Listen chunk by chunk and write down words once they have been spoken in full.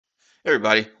Hey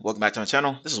everybody, welcome back to my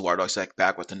channel. This is WireDogSec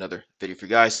back with another video for you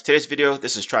guys. Today's video,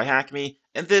 this is TryHackMe,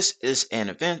 and this is an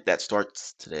event that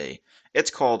starts today.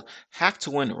 It's called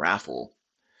Hack2Win Raffle,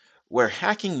 where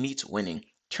hacking meets winning.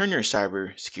 Turn your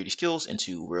cybersecurity skills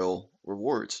into real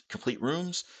rewards. Complete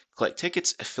rooms, collect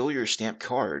tickets, fill your stamp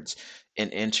cards,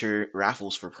 and enter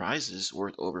raffles for prizes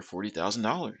worth over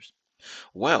 $40,000.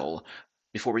 Well,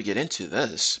 before we get into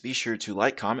this, be sure to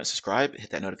like, comment, subscribe, hit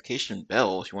that notification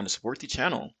bell if you want to support the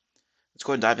channel. Let's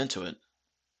go ahead and dive into it.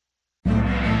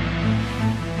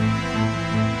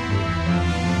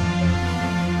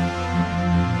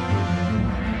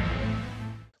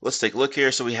 Let's take a look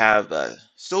here. So we have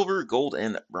silver, gold,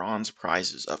 and bronze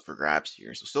prizes up for grabs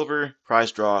here. So silver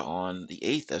prize draw on the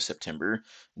 8th of September,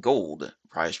 gold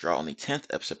prize draw on the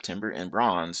 10th of September, and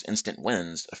bronze instant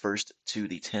wins 1st to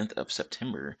the 10th of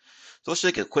September. So let's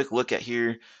take a quick look at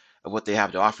here of what they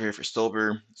have to offer here for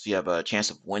silver. So you have a chance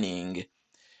of winning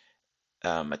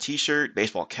a t-shirt,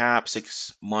 baseball cap,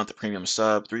 6-month premium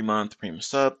sub, 3-month premium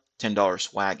sub, $10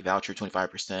 swag voucher,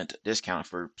 25% discount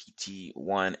for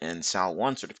PT1 and SAL1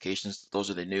 certifications. Those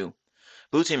are the new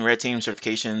blue team and red team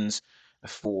certifications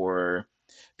for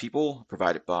people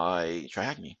provided by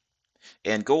TryHackMe.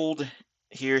 And gold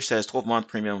here says 12-month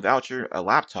premium voucher, a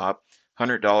laptop,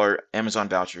 $100 Amazon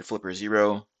voucher, Flipper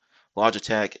Zero,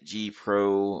 Logitech G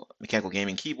Pro mechanical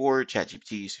gaming keyboard,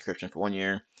 ChatGPT subscription for 1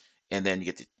 year, and then you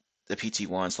get the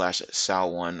PT1 slash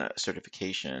SAL1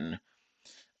 certification.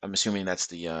 I'm assuming that's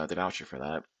the voucher for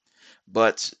that.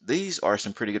 But these are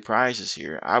some pretty good prizes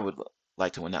here. I would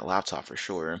like to win that laptop for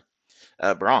sure.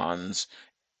 Bronze,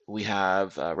 we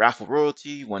have Raffle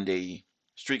Royalty, 1 day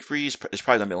streak freeze. There's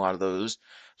probably going to be a lot of those.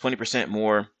 20%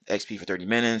 more XP for 30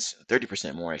 minutes,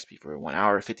 30% more XP for 1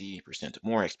 hour, 50%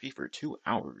 more XP for 2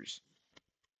 hours.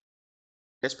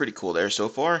 That's pretty cool there so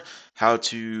far. How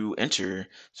to enter.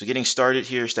 So getting started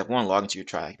here, step one, log into your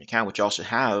TryHackMe account, which you also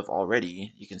have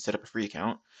already. You can set up a free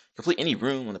account. Complete any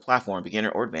room on the platform,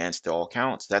 beginner or advanced, to all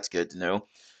counts. That's good to know.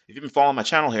 If you've been following my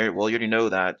channel here, well, you already know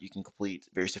that you can complete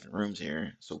various different rooms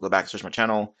here. So go back, search my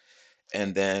channel,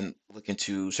 and then look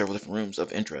into several different rooms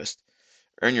of interest.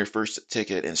 Earn your first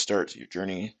ticket and start your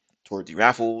journey toward the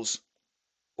raffles.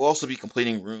 We'll also be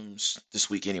completing rooms this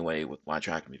week anyway with my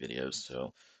TryHackMe videos.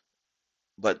 So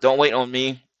but don't wait on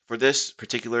me for this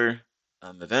particular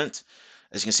event.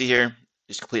 As you can see here,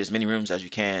 just complete as many rooms as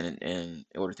you can in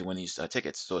order to win these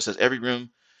tickets. So it says every room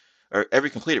or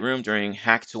every completed room during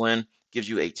Hack to Win gives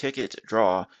you a ticket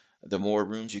draw. The more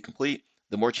rooms you complete,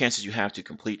 the more chances you have to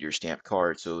complete your stamp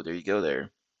card. So there you go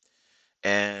there.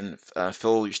 And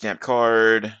fill your stamp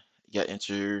card, you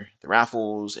enter the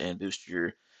raffles, and boost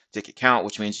your ticket count,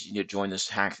 which means you need to join this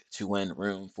Hack to Win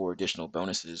room for additional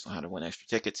bonuses on how to win extra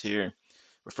tickets here.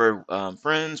 Refer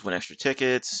friends, win extra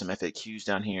tickets, some FAQs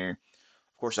down here.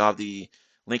 Of course, I'll have the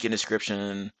link in the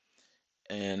description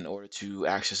in order to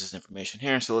access this information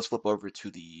here. So let's flip over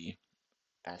to the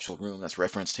actual room that's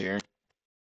referenced here.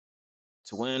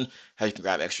 To win, how you can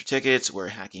grab extra tickets, where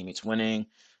hacking meets winning,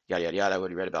 yada yada yada. I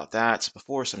already read about that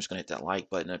before, so I'm just gonna hit that like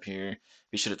button up here.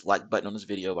 Be sure to hit the like button on this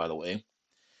video, by the way.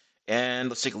 And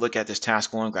let's take a look at this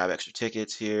task one. Grab extra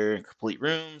tickets here, complete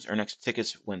rooms, earn extra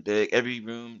tickets, win big. Every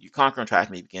room you conquer on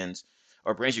TryHackMe begins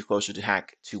or brings you closer to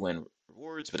Hack to Win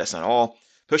rewards, but that's not all.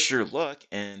 Push your luck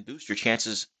and boost your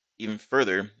chances even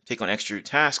further. Take on extra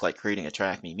tasks like creating a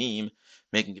TryHackMe meme,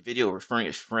 making a video, or referring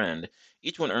a friend.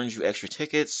 Each one earns you extra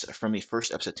tickets from the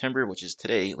 1st of September, which is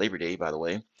today, Labor Day, by the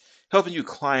way, helping you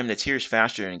climb the tiers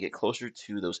faster and get closer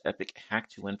to those epic Hack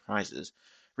to Win prizes.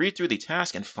 Read through the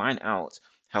task and find out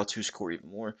how to score even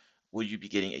more. Will you be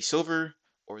getting a silver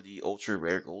or the ultra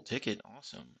rare gold ticket?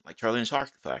 Awesome. Like Charlie and the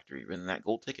Chocolate Factory, winning that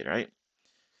gold ticket, right?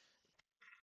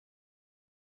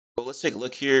 Well, let's take a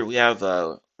look here. We have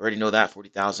already know that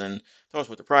 $40,000 worth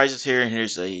of prizes here. And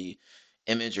here's a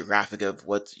image or graphic of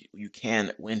what you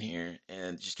can win here,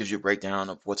 and it just gives you a breakdown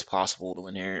of what's possible to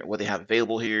win here, what they have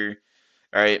available here.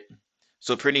 All right,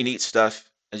 so pretty neat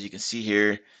stuff as you can see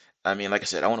here. I mean, like I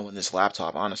said, I want to win this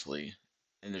laptop honestly,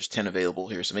 and there's 10 available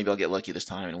here, so maybe I'll get lucky this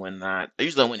time and win that. I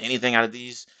usually don't win anything out of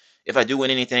these. If I do win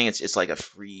anything, it's like a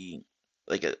free,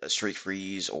 like a straight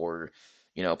freeze, or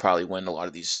probably win a lot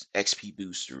of these XP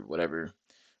boosts or whatever.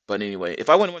 But anyway, if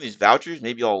I win one of these vouchers,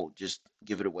 maybe I'll just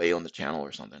give it away on the channel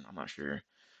or something. I'm not sure.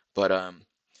 But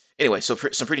anyway, so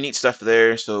some pretty neat stuff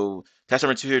there. So task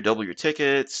number two here, double your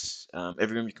tickets.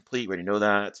 Every room you complete, you already know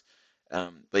that.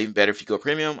 But even better if you go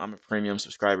premium. I'm a premium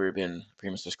subscriber, been a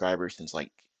premium subscriber since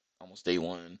like almost day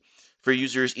one. For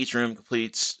users, each room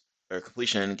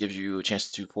completion gives you a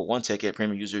chance to pull one ticket.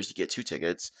 Premium users, you get 2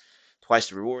 tickets. Twice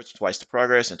the rewards, twice the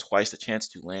progress, and twice the chance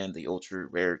to land the ultra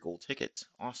rare gold ticket.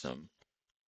 Awesome.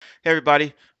 Hey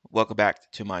everybody, welcome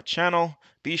back to my channel.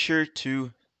 Be sure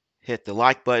to hit the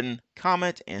like button,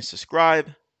 comment, and subscribe.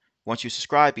 Once you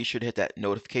subscribe, be sure to hit that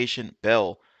notification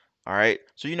bell. All right,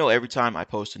 so you know every time I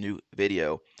post a new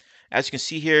video. As you can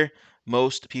see here,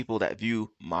 most people that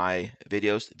view my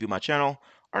videos, view my channel,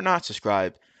 are not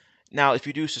subscribed. Now, if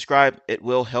you do subscribe, it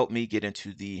will help me get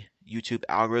into the YouTube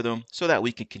algorithm so that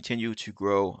we can continue to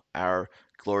grow our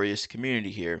glorious community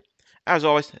here. As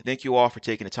always, thank you all for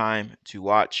taking the time to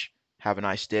watch. Have a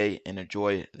nice day and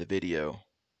enjoy the video.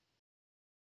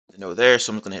 There,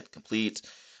 so I'm going to hit complete.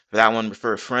 For that one,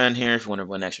 refer a friend here. If you want to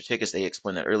win extra tickets, they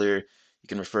explained that earlier. You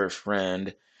can refer a friend.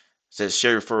 It says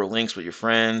share referral links with your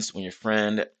friends. When your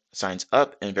friend signs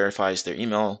up and verifies their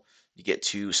email, you get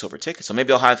 2 silver tickets. So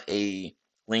maybe I'll have a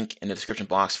link in the description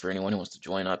box for anyone who wants to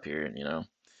join up here.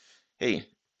 Hey,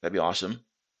 that'd be awesome.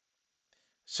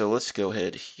 So let's go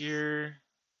ahead here.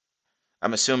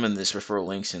 I'm assuming this referral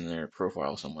link's in their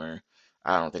profile somewhere.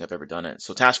 I don't think I've ever done it.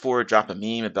 So task 4, drop a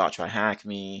meme about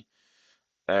TryHackMe.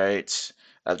 All right.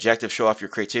 Objective, show off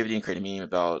your creativity and create a meme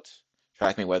about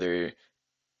TryHackMe, whether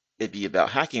it be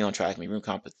about hacking on TryHackMe room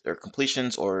or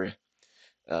completions or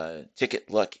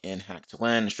ticket luck in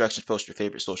Hack2Win. Instructions, post your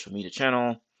favorite social media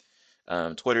channel.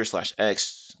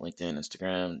 Twitter/X, LinkedIn,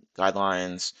 Instagram,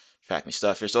 guidelines, TryHackMe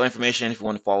stuff. There's all information if you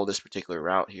want to follow this particular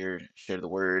route here. Share the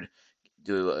word,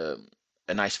 do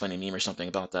a nice funny meme or something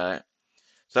about that.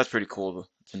 So that's pretty cool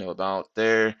to know about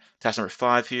there. Task number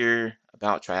 5 here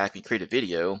about TryHackMe. Create a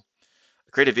video.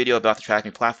 Create a video about the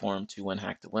TryHackMe platform to win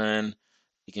Hack2Win.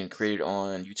 You can create it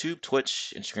on YouTube,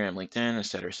 Twitch, Instagram, LinkedIn,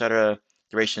 etc., etc.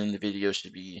 Duration of the video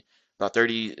should be about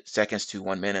 30 seconds to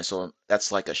 1 minute. So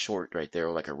that's like a short right there,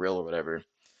 or like a reel or whatever.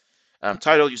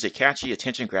 Title, use a catchy,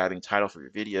 attention-grabbing title for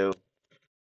your video.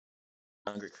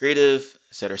 Get creative,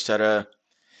 etc., etc.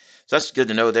 So that's good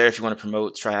to know there if you want to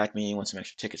promote TryHackMe, want some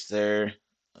extra tickets there.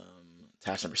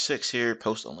 Task number 6 here,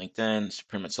 post on LinkedIn. It's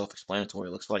pretty much self-explanatory,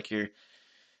 it looks like here.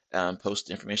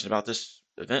 Post information about this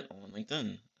event on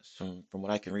LinkedIn. So from what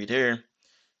I can read here,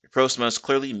 your post must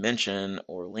clearly mention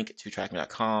or link to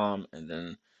TryHackMe.com and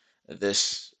then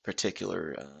this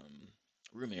particular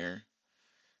room here.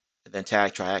 And then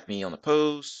tag TryHackMe on the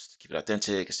post, keep it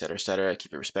authentic, etc., etc.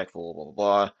 Keep it respectful, blah, blah,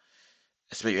 blah.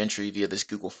 Submit your entry via this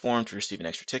Google form to receive an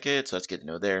extra ticket. So that's good to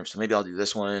know there. So maybe I'll do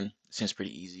this one. It seems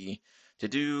pretty easy to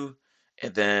do.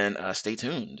 And then stay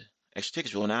tuned. Extra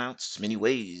tickets will announce many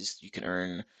ways you can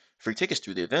earn free tickets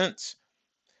through the event.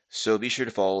 So be sure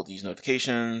to follow these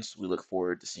notifications. We look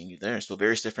forward to seeing you there. So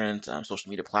various different social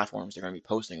media platforms they're going to be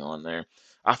posting on there.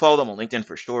 I follow them on LinkedIn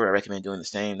for sure. I recommend doing the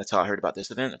same. That's how I heard about this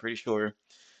event. I'm pretty sure.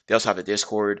 They also have a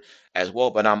Discord as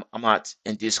well, but I'm not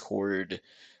in Discord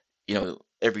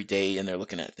every day and they're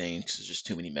looking at things. There's just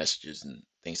too many messages and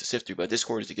things to sift through. But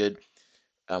Discord is a good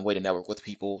way to network with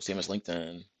people, same as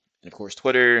LinkedIn. And of course,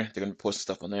 Twitter, they're going to be posting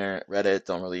stuff on there. Reddit,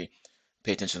 don't really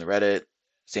pay attention to Reddit.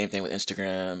 Same thing with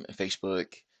Instagram and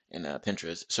Facebook and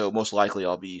Pinterest. So most likely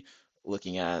I'll be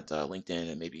looking at LinkedIn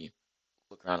and maybe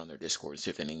look around on their Discord and see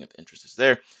if anything of interest is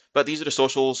there. But these are the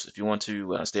socials if you want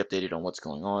to stay updated on what's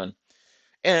going on.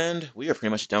 And we are pretty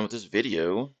much done with this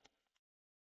video.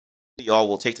 Y'all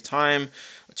will take the time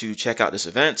to check out this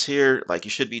event here. Like you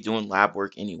should be doing lab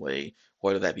work anyway,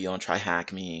 whether that be on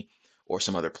TryHackMe or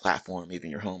some other platform,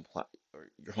 even your home or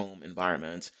your home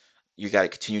environment. You got to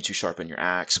continue to sharpen your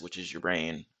axe, which is your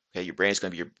brain. Okay, your brain is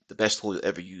going to be the best tool you'll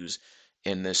ever use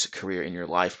in this career in your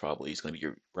life. Probably is going to be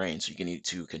your brain, so you need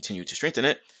to continue to strengthen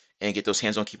it and get those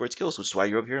hands-on keyboard skills, which is why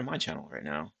you're over here on my channel right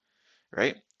now,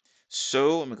 right?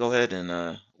 So I'm gonna go ahead and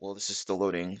well, this is still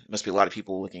loading. Must be a lot of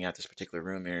people looking at this particular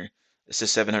room here. This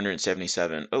is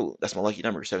 777. Oh, that's my lucky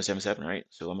number, 777, right?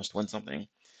 So I must win something.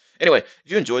 Anyway,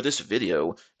 if you enjoyed this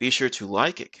video, be sure to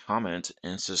like, comment,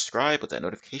 and subscribe with that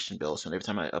notification bell so every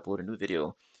time I upload a new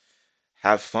video,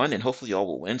 have fun and hopefully y'all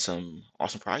will win some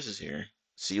awesome prizes here.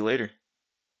 See you later.